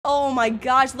Oh my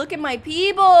gosh, look at my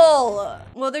people.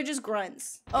 Well, they're just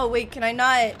grunts. Oh, wait, can I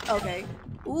not? Okay.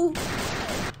 Ooh.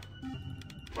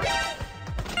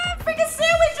 Freaking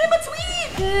sandwich in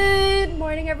between. Good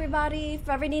morning, everybody.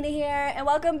 Friday Night here, and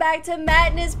welcome back to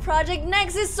Madness Project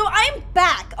Nexus. So I'm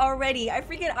back already. I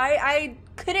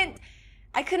couldn't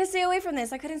stay away from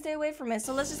this. I couldn't stay away from it.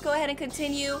 So let's just go ahead and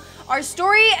continue our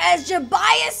story as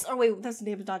JEBUS. Or wait, that's the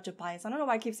name is not JEBUS. I don't know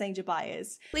why I keep saying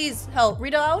JEBUS. Please help.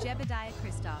 Read aloud. Jebediah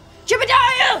Christoph.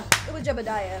 Jebediah! It was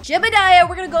Jebediah. Jebediah,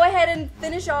 we're gonna go ahead and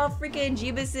finish off freaking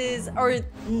JEBUS's, or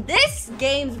this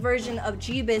game's version of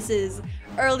JEBUS's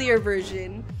earlier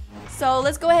version. So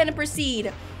let's go ahead and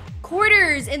proceed.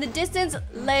 Quarters in the distance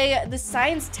lay the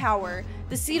science tower,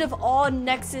 the seat of all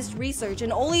Nexus research,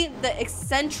 and only the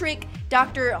eccentric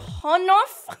Dr.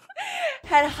 Honoff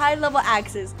had high-level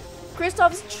access.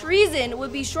 Christoph's treason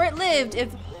would be short-lived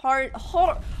if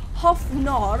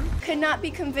Hofnar could not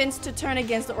be convinced to turn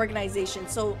against the organization.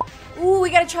 So, ooh, we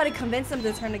gotta try to convince them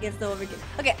to turn against the organization.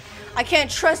 Okay, I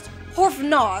can't trust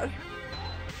Hofnar.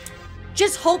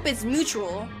 Just hope it's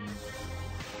mutual.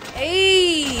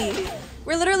 Hey,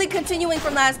 we're literally continuing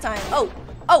from last time. Oh,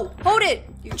 hold it.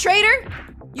 You traitor?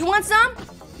 You want some?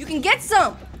 You can get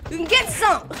some. You can get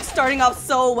some. Starting off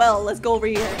so well. Let's go over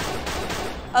here.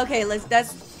 Okay,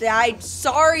 I'm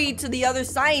sorry to the other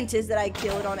scientists that I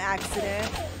killed on accident.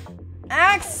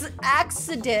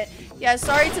 Accident. Yeah,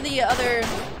 sorry to the other.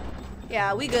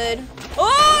 Yeah, we good.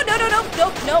 Oh,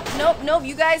 nope.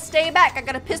 You guys stay back. I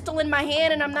got a pistol in my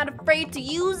hand and I'm not afraid to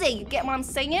use it. You get what I'm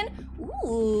saying?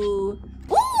 Ooh,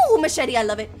 machete, I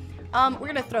love it. We're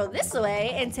gonna throw this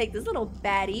away and take this little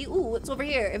baddie. Ooh, what's over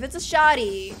here? If it's a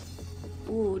shoddy.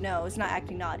 Ooh, no, it's not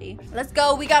acting naughty. Let's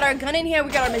go. We got our gun in hand.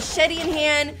 We got our machete in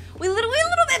hand. We're a little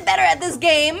bit better at this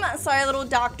game. Sorry, little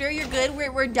doctor. You're good.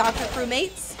 We're doctor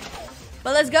crewmates.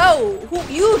 But let's go.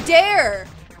 You dare?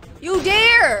 You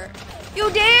dare? You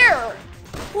dare?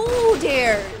 Who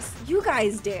dares? You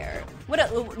guys dare. What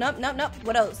else? Nope.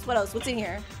 What else? What's in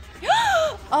here?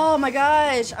 Oh my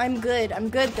gosh, I'm good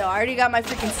though. I already got my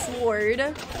freaking sword.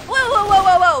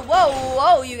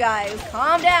 Whoa, you guys,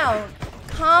 calm down.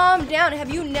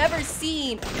 Have you never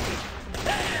seen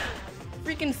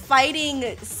freaking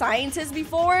fighting scientists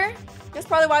before? That's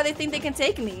probably why they think they can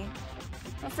take me.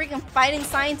 I'm freaking fighting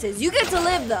scientists. You get to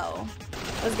live though.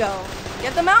 Let's go.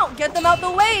 Get them out the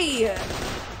way.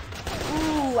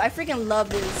 Ooh, I freaking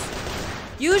love this.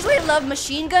 Usually I love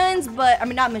machine guns, but I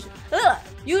mean not machine.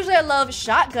 Usually I love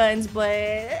shotguns, but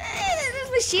this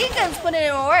machine guns put it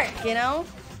in work, you know?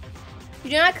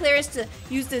 You do not clearance to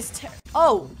use this.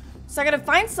 Oh, so I gotta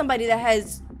find somebody that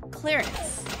has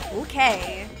clearance.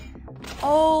 Okay.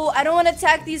 Oh, I don't want to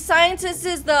attack these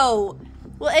scientists though.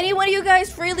 Will any one of you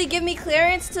guys freely give me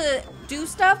clearance to do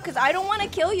stuff? Cause I don't want to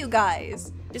kill you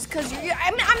guys. Just cause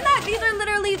I'm not. These are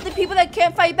literally the people that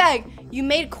can't fight back. You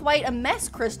made quite a mess,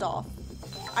 Christoph.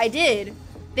 I did.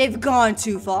 They've gone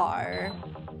too far.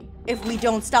 If we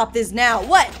don't stop this now.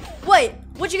 What? What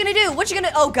you gonna do?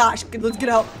 Oh gosh, let's get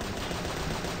out.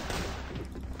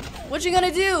 What you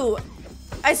gonna do?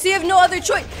 I see I have no other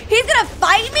choice. He's gonna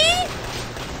fight me?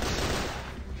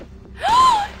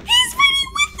 He's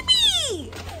fighting with me!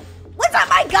 What's up,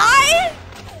 my guy?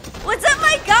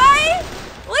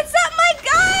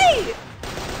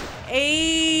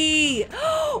 Hey,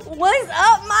 what's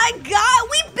up, my guy?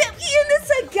 We've been in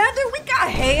this together. We got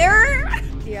hair.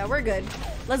 Yeah, we're good.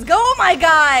 Let's go, my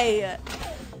guy.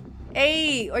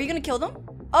 Hey, are you gonna kill them?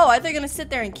 Oh, I thought you were gonna sit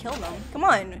there and kill them. Come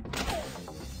on.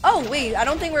 Oh, wait, I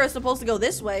don't think we were supposed to go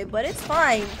this way, but it's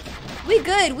fine. We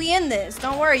good, we in this.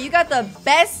 Don't worry, you got the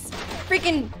best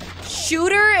freaking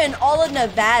shooter in all of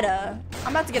Nevada.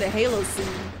 I'm about to get a Halo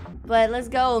soon. But let's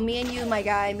go, me and you, my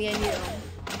guy, me and you.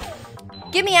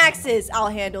 Give me access. I'll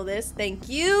handle this. Thank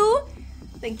you.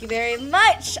 Thank you very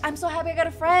much. I'm so happy I got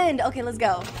a friend. Okay, let's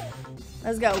go.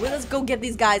 Let's go get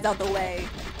these guys out the way.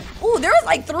 Ooh, there was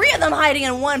like 3 of them hiding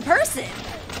in one person.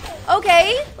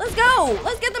 Okay, let's go.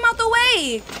 Let's get them out the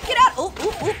way. Get out. Oop.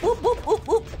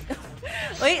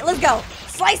 Wait, let's go.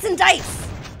 Slice and dice.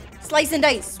 Slice and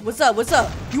dice. What's up?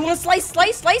 You want to slice?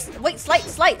 Wait, slice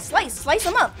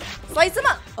them up.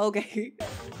 Okay,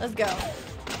 let's go.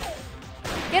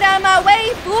 Get out of my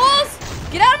way, fools!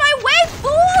 Get out of my way,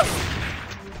 fools!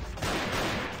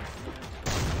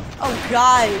 Oh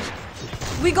gosh.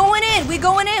 We going in. We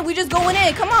just going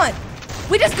in. Come on.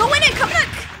 Come on.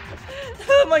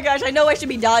 Oh my gosh, I know I should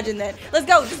be dodging that. Let's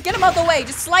go. Just get them out the way.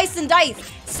 Just slice and dice.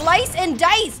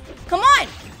 Come on.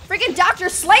 Freaking doctor,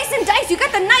 slice and dice. You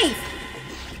got the knife.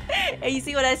 Hey, you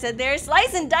see what I said there?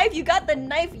 Slice and dice. You got the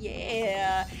knife.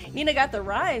 Yeah. Nina got the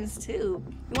rhymes too.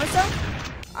 You want some?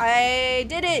 I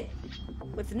did it.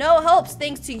 With no hopes,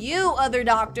 thanks to you, other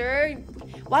doctor.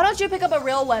 Why don't you pick up a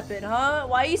real weapon, huh?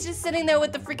 Why are you just sitting there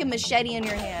with the freaking machete in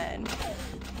your hand?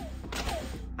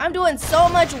 I'm doing so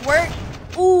much work.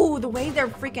 Ooh, the way they're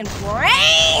freaking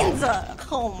brains!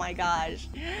 Oh my gosh.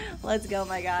 Let's go,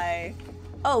 my guy.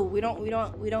 Oh, we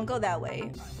don't go that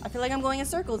way. I feel like I'm going in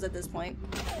circles at this point.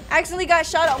 I accidentally got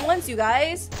shot at once, you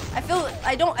guys. I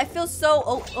feel so,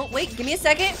 oh, wait, give me a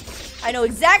second. I know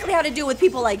exactly how to deal with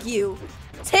people like you.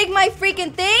 Take my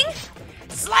freaking thing,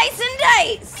 slice and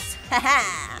dice.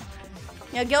 Haha.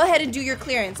 Now go ahead and do your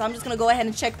clearance. I'm just gonna go ahead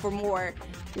and check for more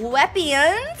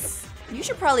weapons. You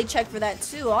should probably check for that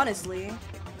too, honestly.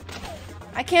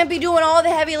 I can't be doing all the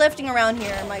heavy lifting around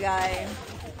here, my guy.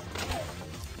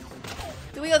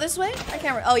 Do we go this way? I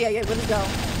can't. Oh yeah, let's go.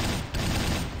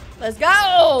 Let's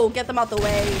go! Get them out the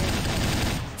way.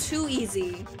 Too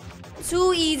easy.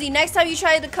 Too easy. Next time you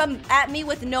try to come at me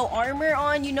with no armor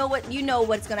on, you know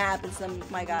what's gonna happen to them,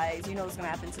 my guys. You know what's gonna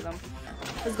happen to them.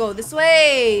 Let's go this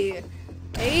way.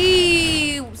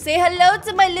 Hey, say hello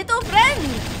to my little friend.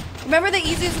 Remember the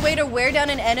easiest way to wear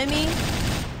down an enemy?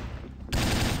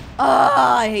 Oh,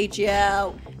 I hate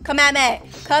you. Come at me.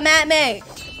 Come at me.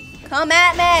 Come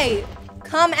at me.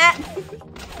 Come at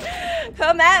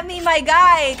Come at me, my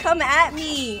guy. Come at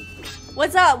me.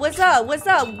 What's up? What's up? What's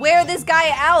up? Wear this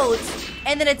guy out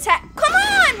and then attack. Come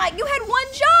on, Mike. You had one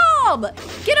job.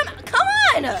 Get him. Come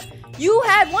on. You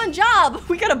had one job.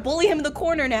 We gotta bully him in the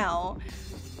corner now.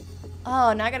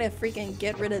 Oh, now I gotta freaking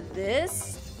get rid of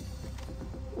this.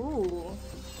 Ooh.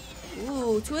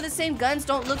 Ooh, two of the same guns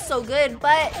don't look so good,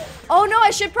 but... Oh no,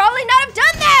 I should probably not have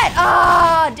done that!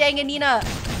 Ah, dang it, Nina.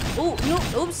 Ooh, no,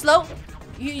 ooh, slow.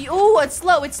 Ooh, it's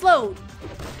slow, it's slow.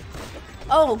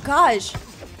 Oh, gosh.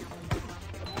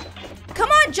 Come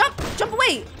on, jump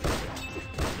away.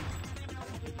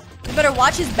 You better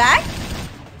watch his back.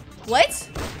 What?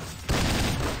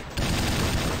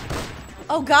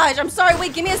 Oh, gosh, I'm sorry.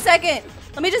 Wait, give me a second.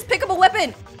 Let me just pick up a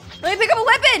weapon. Let me pick up a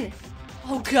weapon.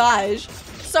 Oh, gosh.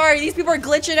 Sorry, these people are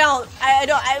glitching out.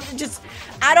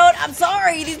 I'm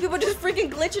sorry. These people are just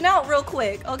freaking glitching out real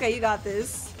quick. Okay, you got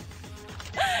this.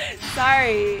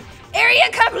 Sorry. Area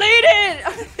completed!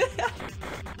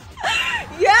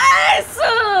 Yes!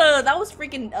 That was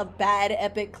freaking a bad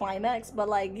epic climax, but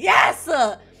like, yes!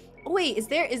 Wait, is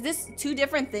this two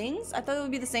different things? I thought it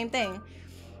would be the same thing.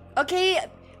 Okay,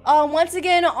 once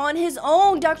again, on his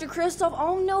own, Dr. Kristoff.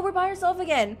 Oh no, we're by ourselves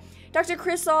again. Dr.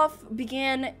 Kristoff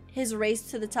began his race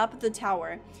to the top of the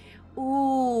tower.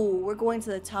 Ooh, we're going to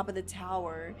the top of the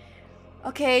tower.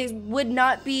 Okay, would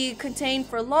not be contained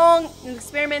for long.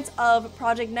 Experiments of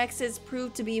Project Nexus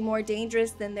proved to be more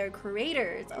dangerous than their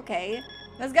creators. Okay,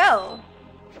 let's go.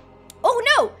 Oh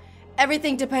no!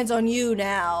 Everything depends on you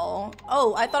now.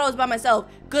 Oh, I thought I was by myself.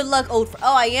 Good luck, old friend.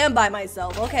 Oh, I am by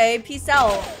myself. Okay, peace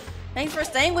out. Thanks for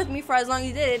staying with me for as long as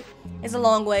you did. It's a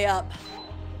long way up.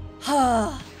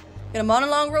 Get a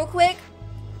monologue real quick.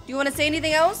 Do you want to say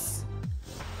anything else?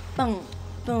 Boom,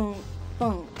 boom,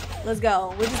 boom. Let's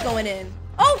go. We're just going in.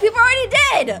 Oh, people are already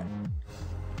dead.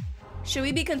 Should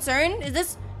we be concerned? Is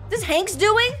this Hank's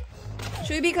doing?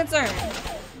 Should we be concerned?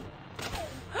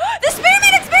 The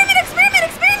experiment!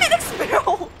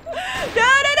 No!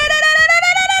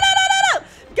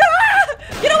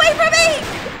 Get away from me!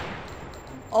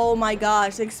 Oh my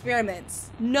gosh, the experiments.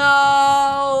 No!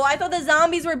 I thought the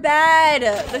zombies were bad.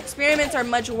 The experiments are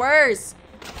much worse.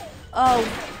 Oh,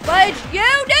 fudge you!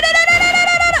 No!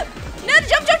 No,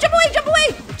 jump away!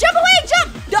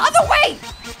 Jump! The other way!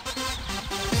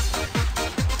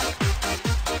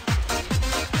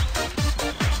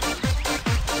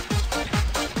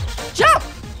 Jump!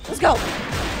 Let's go.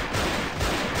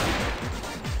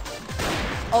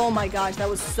 Oh my gosh, that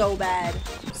was so bad.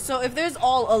 So if there's a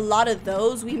lot of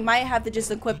those, we might have to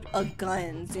just equip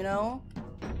guns, you know?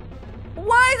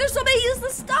 Why is there so many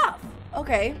useless stuff?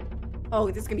 Okay. Oh,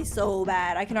 this is gonna be so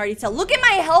bad. I can already tell. Look at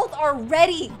my health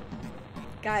already.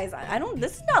 Guys,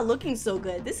 this is not looking so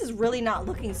good. This is really not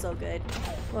looking so good.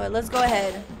 Well, let's go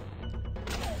ahead.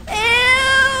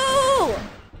 Ew!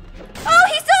 Oh,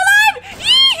 he's still alive!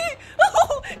 Yee!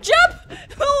 Oh, jump!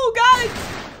 Oh, God!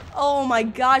 Oh my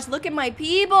gosh, look at my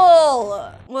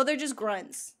people! Well, they're just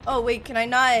grunts. Oh, wait, can I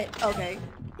not? Okay.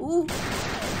 Ooh.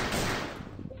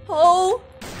 Oh.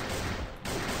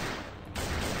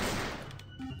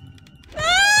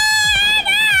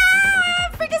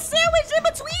 Freaking sandwich in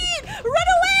between! Run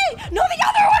away! No, the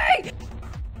other way!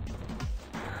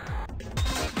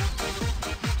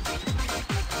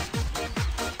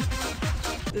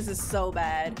 This is so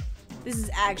bad. This is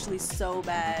actually so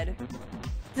bad.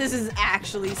 This is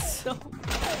actually so...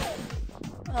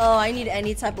 Oh, I need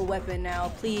any type of weapon now,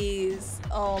 please.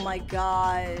 Oh my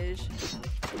gosh.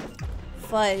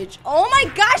 Fudge. Oh my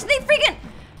gosh, they freaking...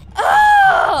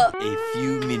 Oh! A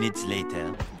few minutes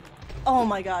later. Oh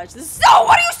my gosh, this is so...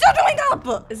 What are you still doing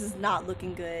up? This is not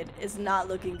looking good. It's not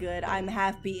looking good. I'm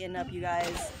half beaten up, you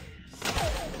guys.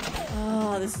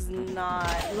 Oh, this is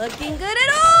not looking good at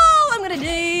all. I'm gonna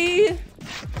die.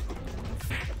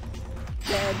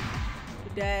 Dead.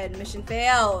 Dead. Mission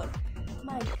failed. Oh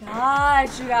my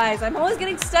gosh, you guys. I'm always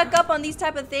getting stuck up on these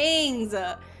type of things.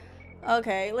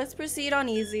 Okay, let's proceed on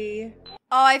easy.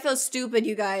 Oh, I feel stupid,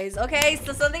 you guys. Okay,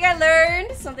 so something I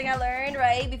learned,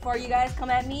 right? Before you guys come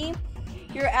at me,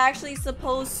 you're actually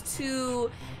supposed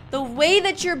to, the way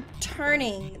that you're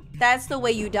turning, that's the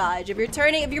way you dodge. If you're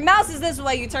turning, if your mouse is this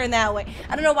way, you turn that way.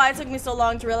 I don't know why it took me so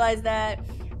long to realize that,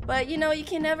 but you know, you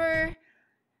can never,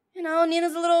 you know,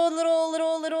 Nina's a little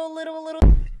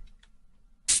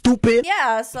Stupid.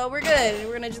 yeah, so we're good.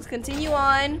 We're gonna just continue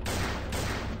on.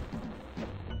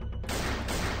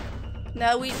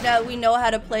 Now we know how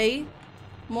to play,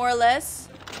 more or less.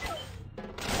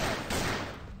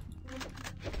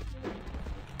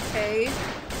 Okay.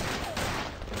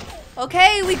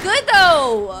 Okay, we good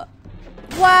though.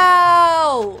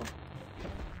 Wow.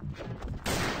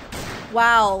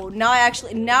 Wow. Now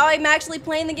I'm actually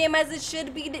playing the game as it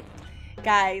should be.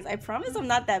 Guys, I promise I'm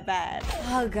not that bad.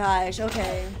 Oh gosh.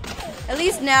 Okay. At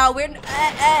least now we're.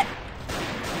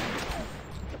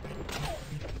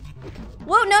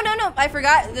 Whoa, no. I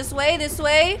forgot. This way.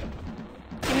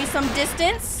 Give me some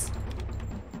distance.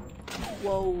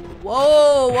 Whoa.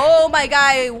 Oh my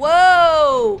guy.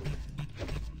 Whoa.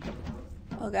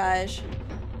 Oh gosh.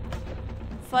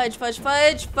 Fudge.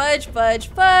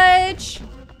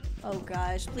 Oh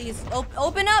gosh, please.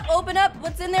 Open up.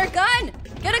 What's in there? Gun.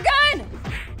 Get a gun.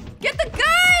 Get the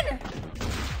gun.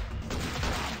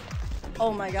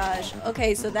 Oh my gosh.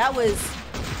 Okay, so that was...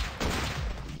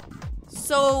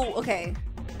 So, okay.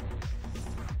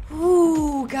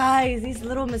 Ooh, guys, these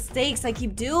little mistakes I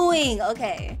keep doing.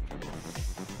 Okay.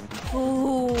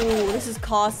 Ooh, this is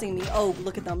costing me. Oh,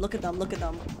 look at them.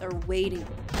 They're waiting.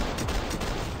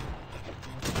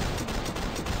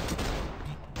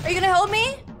 Are you gonna help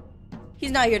me?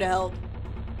 He's not here to help.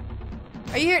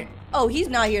 Are you here? Oh, he's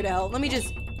not here to help. Let me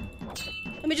just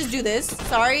do this.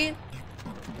 Sorry.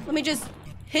 Let me just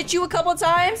hit you a couple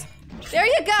times. There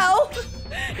you go.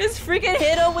 Just freaking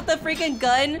hit him with the freaking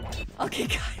gun. Okay,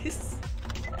 guys.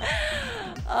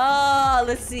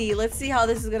 Let's see how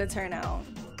this is gonna turn out.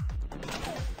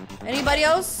 Anybody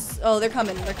else? Oh, they're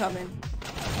coming.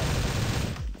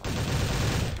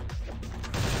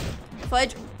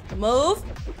 Fudge.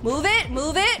 Move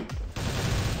it.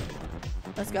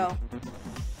 Let's go.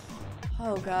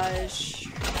 Oh gosh.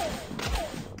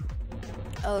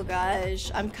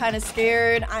 I'm kind of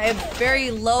scared. I have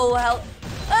very low health.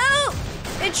 Oh!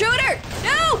 Intruder!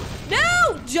 No!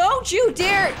 Don't you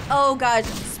dare! Oh gosh,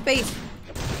 space.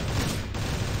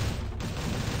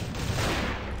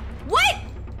 What?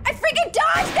 I freaking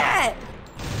dodged that!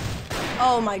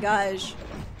 Oh my gosh.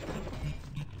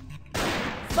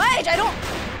 Fudge, I don't...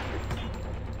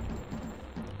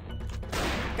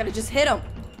 Gotta just hit him.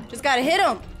 Just gotta hit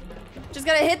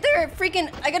their freaking...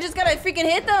 I just gotta freaking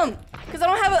hit them. Because I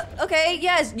don't have a... Okay,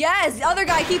 yes. The other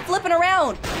guy keep flipping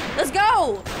around. Let's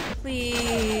go.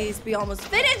 Please be almost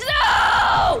finished.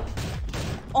 No!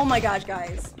 Oh my gosh,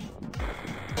 guys.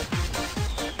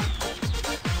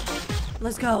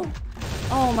 Let's go.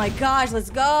 Oh my gosh, let's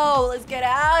go. Let's get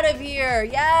out of here.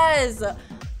 Yes.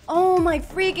 Oh my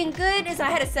freaking goodness. I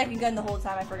had a second gun the whole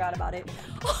time. I forgot about it.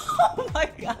 Oh my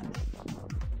god.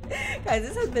 Guys,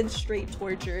 this has been straight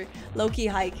torture. Low-key,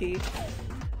 high-key.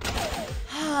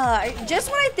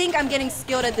 Just when I think I'm getting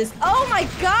skilled at this. Oh my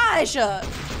gosh!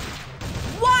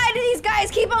 Why do these guys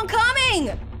keep on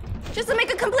coming? Just to make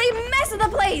a complete mess of the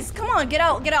place. Come on, get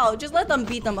out. Just let them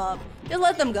beat them up. Just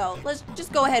let them go. Let's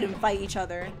just go ahead and fight each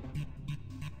other.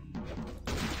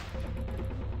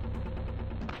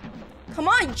 Come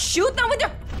on, shoot them with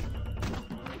your...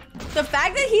 The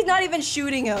fact that he's not even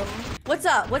shooting him. What's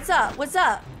up?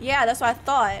 Yeah, that's what I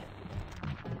thought.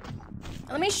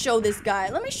 Let me show this guy.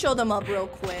 Let me show them up real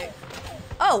quick.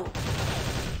 Oh.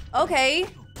 Okay.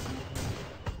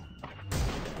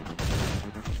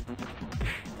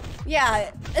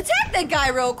 Yeah, attack that guy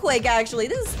real quick, actually.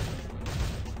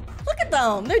 Look at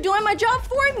them. They're doing my job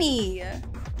for me.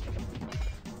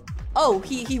 Oh,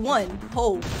 he won.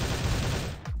 Oh.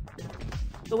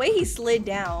 The way he slid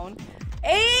down.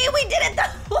 Hey, we did it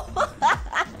though.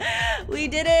 We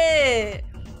did it.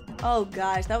 Oh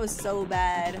gosh, that was so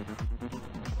bad.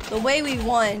 The way we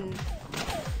won.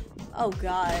 Oh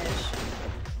gosh.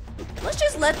 Let's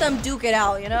just let them duke it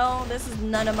out, you know? This is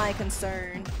none of my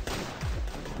concern.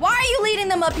 Why are you leading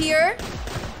them up here?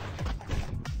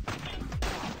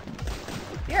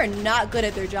 They are not good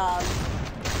at their job.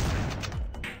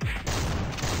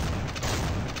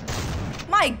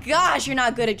 My gosh, you're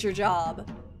not good at your job.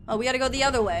 Oh, we gotta go the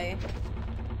other way.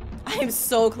 I am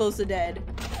so close to dead.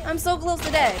 I'm so close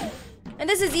to dead. And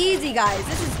this is easy, guys.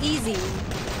 This is easy.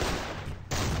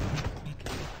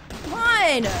 Come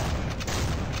on.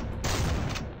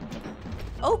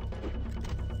 Oh.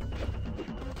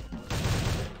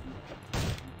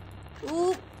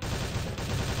 Oop.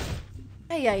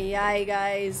 Ay, ay, ay,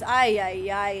 guys. Ay, ay,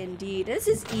 ay, indeed. This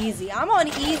is easy. I'm on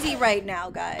easy right now,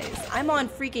 guys. I'm on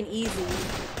freaking easy.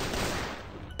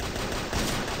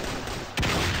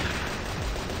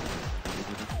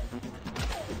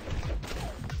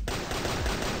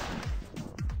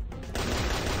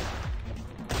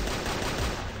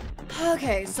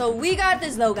 Okay, so we got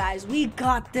this though, guys. We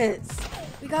got this.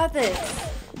 We got this.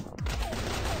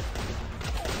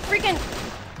 Freaking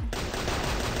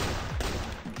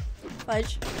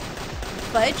fudge.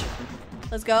 Fudge.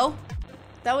 Let's go.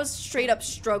 That was straight up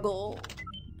struggle.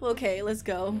 Okay, let's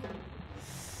go.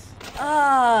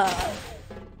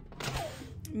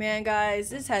 Man, guys,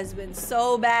 this has been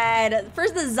so bad.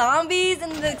 First the zombies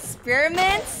and the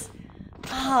experiments.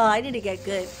 I need to get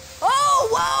good. Oh,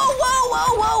 whoa, whoa,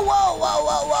 whoa, whoa, whoa,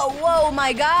 whoa, whoa, whoa,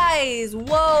 my guys.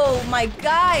 Whoa, my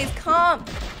guys, calm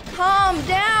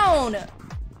down.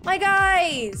 My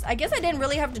guys. I guess I didn't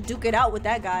really have to duke it out with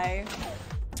that guy.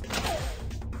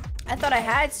 I thought I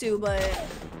had to, but...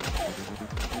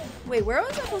 Wait, where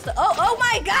was I supposed to... Oh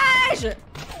my gosh!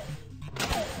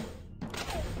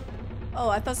 Oh,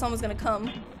 I thought someone was gonna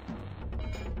come.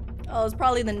 Oh, it's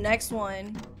probably the next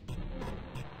one.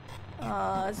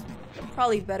 It's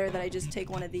probably better that I just take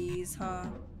one of these, huh?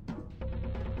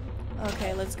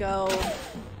 Okay, let's go.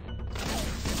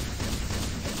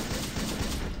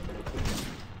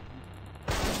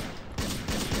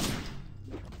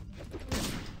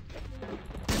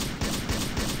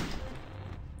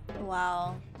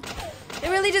 Wow.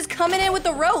 They're really just coming in with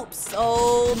the ropes.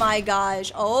 Oh my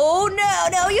gosh. Oh no,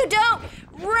 no you don't!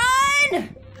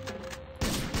 Run!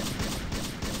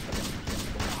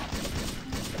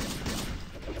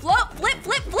 Flip,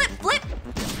 flip, flip, flip!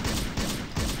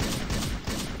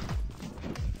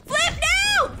 Flip,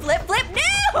 no! Flip, flip,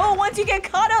 no! Once you get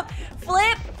caught up,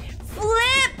 flip,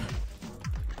 flip!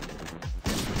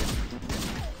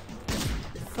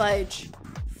 Fudge.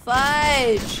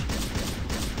 Fudge!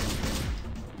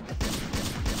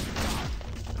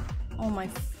 Oh my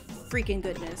freaking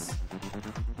goodness.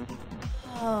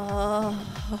 I'm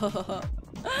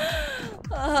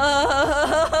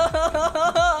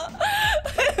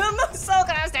so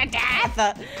close to death!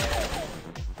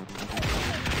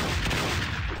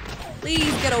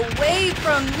 Please get away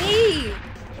from me!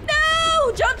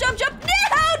 No! Jump, jump, jump!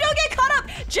 No! Don't get caught up!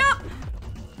 Jump!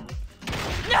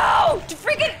 No!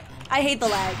 Freaking... I hate the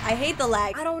lag. I hate the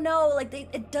lag. I don't know, like,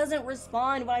 it doesn't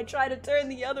respond when I try to turn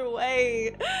the other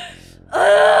way.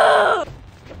 Ugh!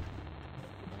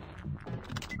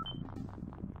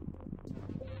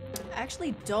 I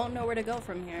actually don't know where to go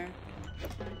from here.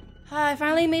 I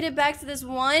finally made it back to this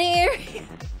one area.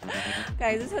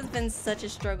 Guys, this has been such a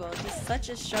struggle. Just such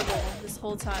a struggle this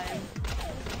whole time.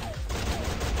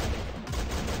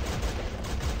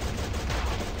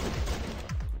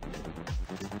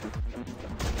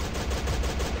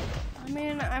 I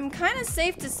mean, I'm kind of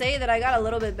safe to say that I got a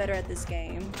little bit better at this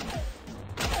game.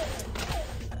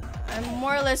 I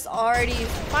more or less already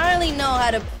finally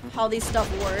know how these stuff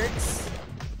works.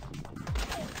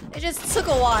 It just took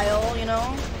a while, you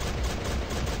know?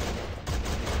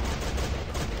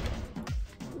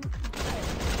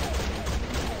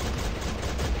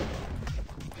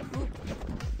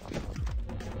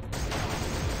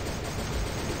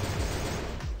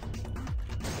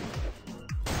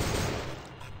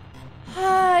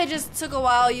 It just took a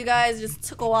while, you guys. It just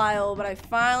took a while, but I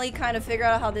finally kind of figured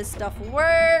out how this stuff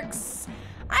works.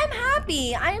 I'm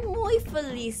happy. I'm muy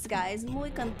feliz, guys.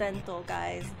 Muy contento,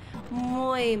 guys.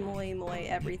 Muy, muy, muy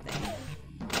everything.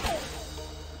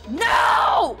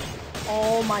 No!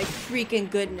 Oh my freaking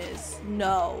goodness.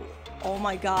 No. Oh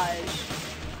my gosh.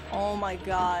 Oh my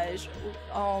gosh.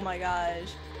 Oh my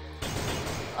gosh.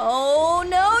 Oh,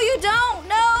 no, you don't.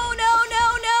 No, no,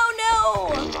 no, no,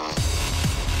 no.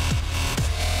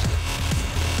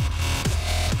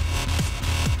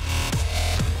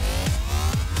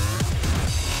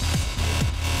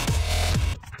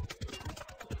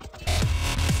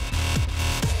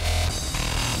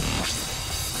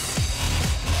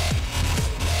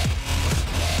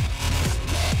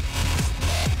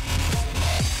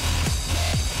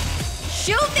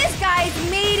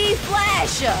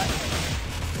 Smash!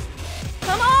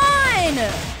 Come on!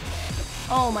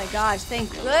 Oh my gosh,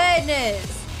 thank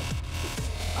goodness.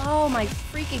 Oh my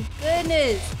freaking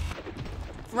goodness.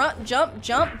 Front, jump,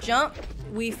 jump, jump.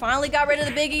 We finally got rid of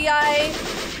the biggie guy.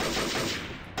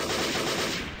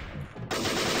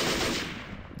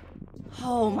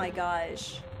 Oh my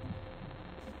gosh.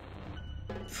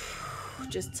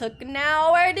 Just took an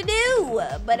hour to do,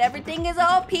 but everything is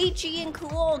all peachy and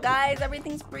cool, guys.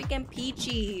 Everything's freaking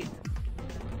peachy.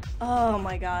 Oh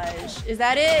my gosh. Is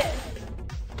that it?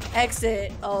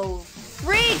 Exit. Oh,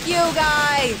 freak you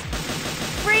guys.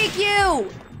 Freak you.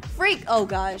 Freak. Oh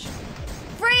gosh.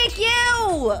 Freak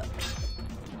you.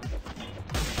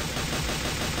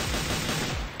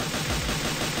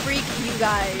 Freak you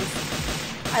guys.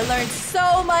 I learned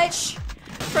so much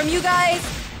from you guys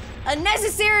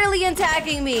unnecessarily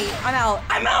attacking me. I'm out.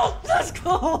 I'm out. Let's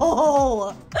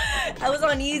go. I was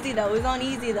on easy though. It was on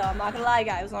easy though. I'm not gonna lie,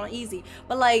 guys. I was on easy.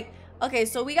 But like, okay,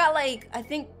 so we got like, I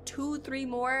think 2-3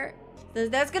 more.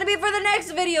 That's gonna be for the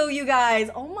next video, you guys.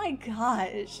 Oh my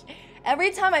gosh.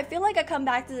 Every time I feel like I come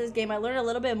back to this game, I learn a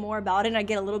little bit more about it and I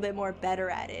get a little bit more better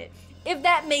at it. If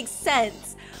that makes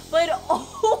sense. But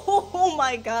oh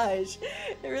my gosh.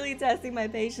 They're really testing my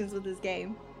patience with this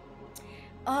game.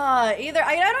 Either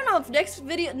I don't know if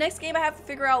next game I have to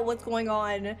figure out what's going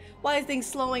on. Why is things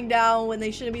slowing down when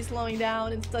they shouldn't be slowing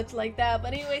down and such like that.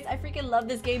 But anyways, I freaking love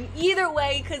this game either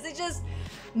way because it's just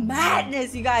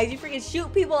madness, you guys. You freaking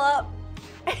shoot people up.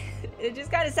 It's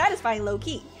just kind of satisfying low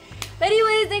key. But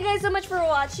anyways, thank you guys so much for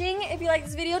watching. If you like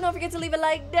this video, don't forget to leave a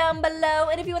like down below.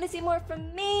 And if you want to see more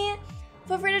from me,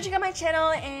 feel free to check out my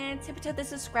channel and tip the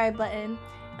subscribe button.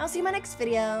 I'll see you in my next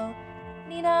video.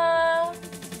 Nenaa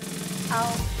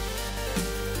out.